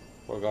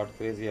 forgot,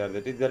 crazy यार,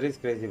 that is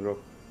crazy bro.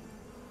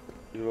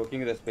 You're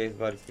working the space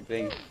bar,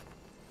 skipping.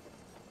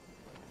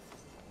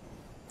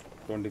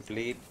 Don't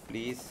deplete,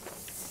 please.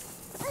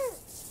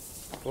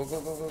 Go, go,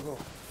 go, go, go, go.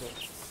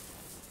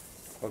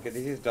 Okay,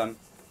 this is done.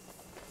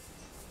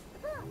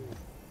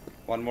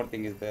 One more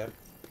thing is there.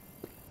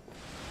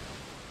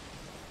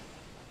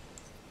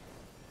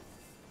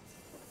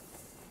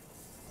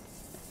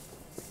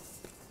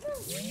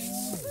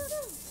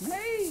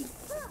 Hey!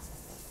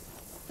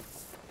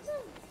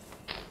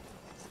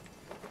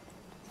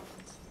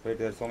 Wait,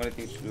 there are so many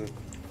things to do.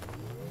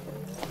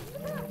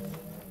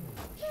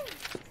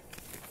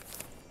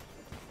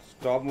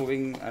 Stop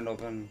moving and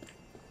open.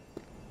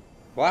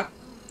 What?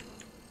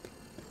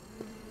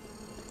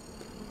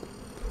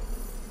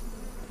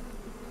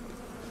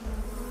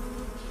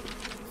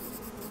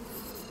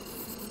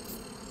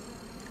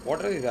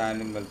 What are these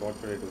animals? What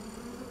should I do?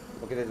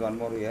 Okay, there's one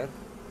more here.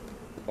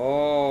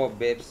 Oh,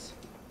 babes.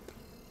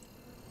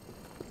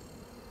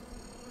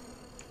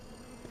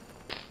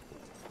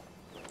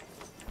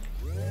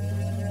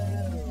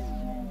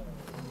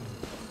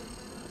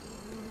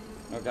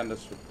 Okay,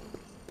 understood.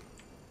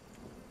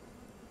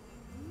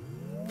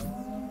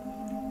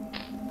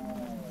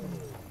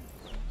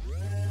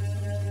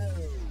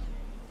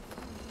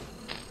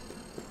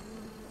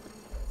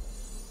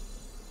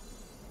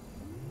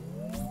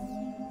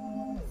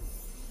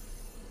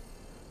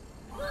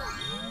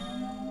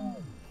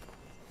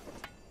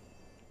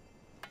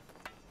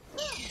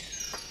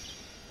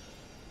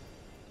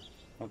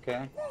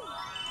 Okay.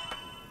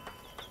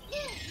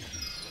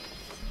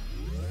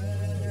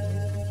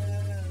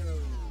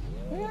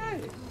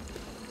 Hey.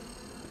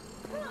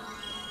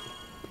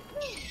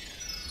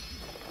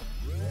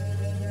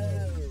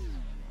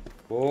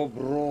 Oh,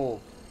 bro.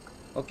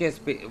 Okay,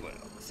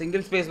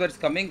 single space where it's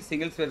coming,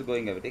 single space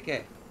going away.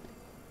 Okay.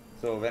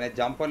 So when I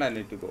jump on, I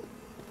need to go.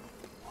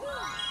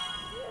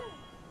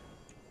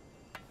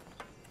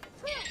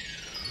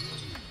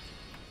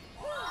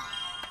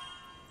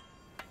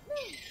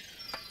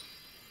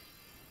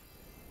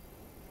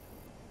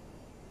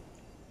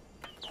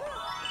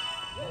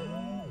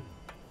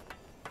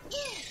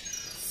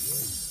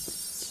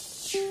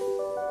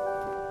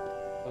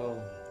 Oh,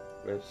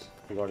 whoops,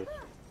 you got it.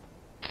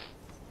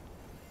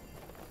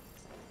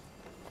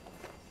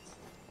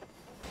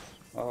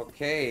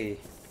 Okay.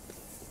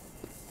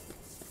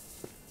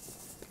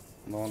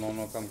 No, no,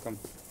 no, come, come.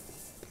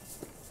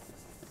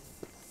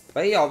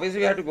 Bhai, obviously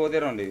we have to go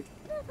there only.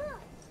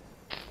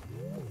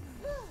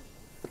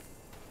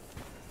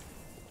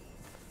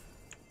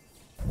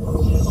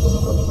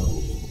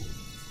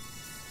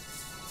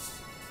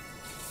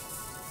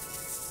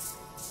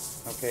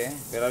 Okay,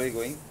 where are we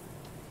going?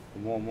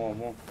 More, more,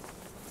 more.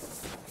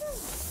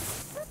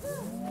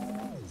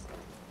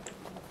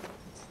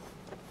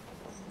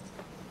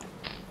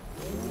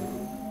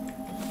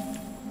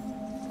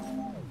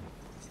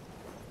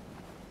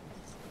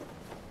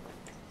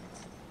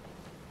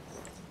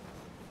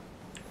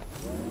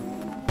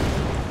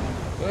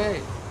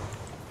 Hey.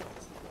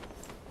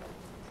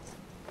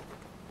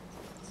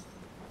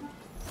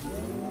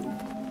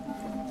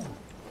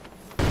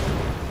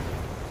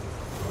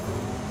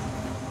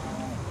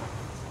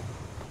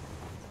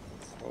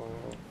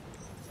 Oh.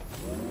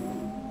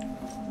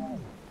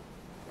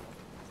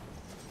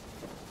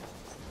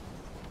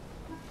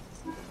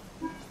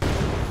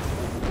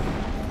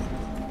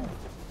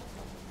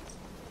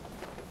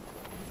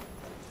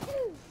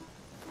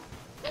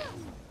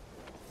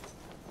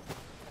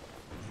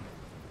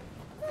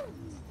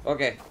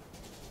 Okay.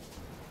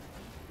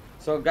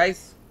 So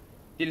guys,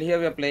 till here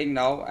we are playing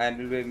now, and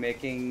we'll be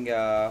making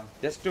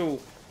just to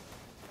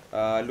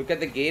look at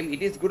the game.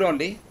 It is good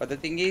only, but the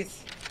thing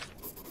is,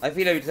 I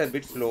feel like it's a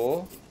bit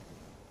slow.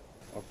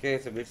 Okay,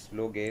 it's a bit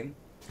slow game.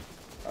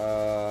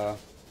 Uh,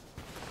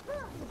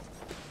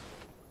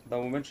 the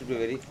movement should be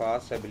very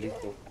fast, I believe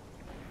so.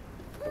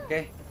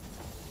 Okay.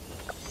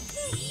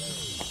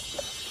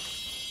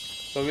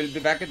 So we'll be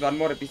back with one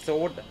more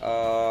episode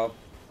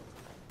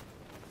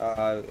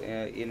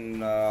in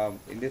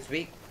this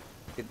week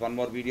with one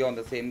more video on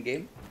the same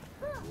game.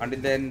 Until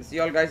then, see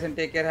you all guys and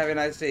take care. Have a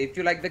nice day. If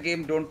you like the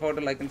game, don't forget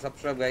to like and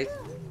subscribe, guys.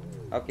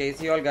 Okay,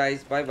 see you all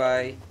guys. Bye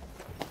bye.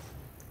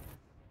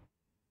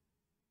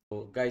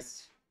 तो guys,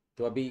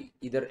 तो अभी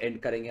इधर and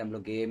करेंगे हम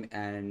लोग game,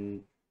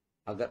 and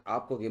अगर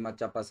आपको game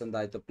अच्छा पसंद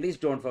आए तो please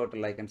don't forget to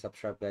like and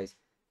subscribe guys.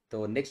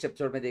 तो नेक्स्ट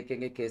एपिसोड में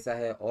देखेंगे कैसा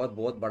है, और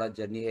बहुत बड़ा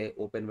जर्नी है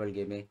ओपन वर्ल्ड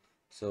गेम में.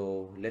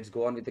 So let's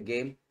go on with the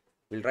game.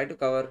 Will try to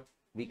cover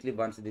weekly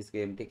once this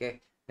game, ठीक है?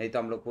 नहीं तो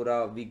हम लोग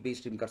पूरा वीक भी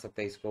स्ट्रीम कर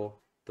सकते हैं इसको.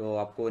 तो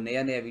आपको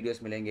नया नया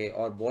वीडियोस मिलेंगे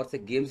और बहुत से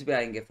गेम्स भी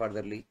आएंगे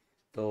फर्दरली.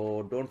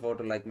 तो don't forget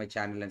to like my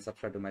channel and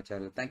subscribe to my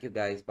channel. Thank you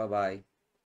guys, bye bye.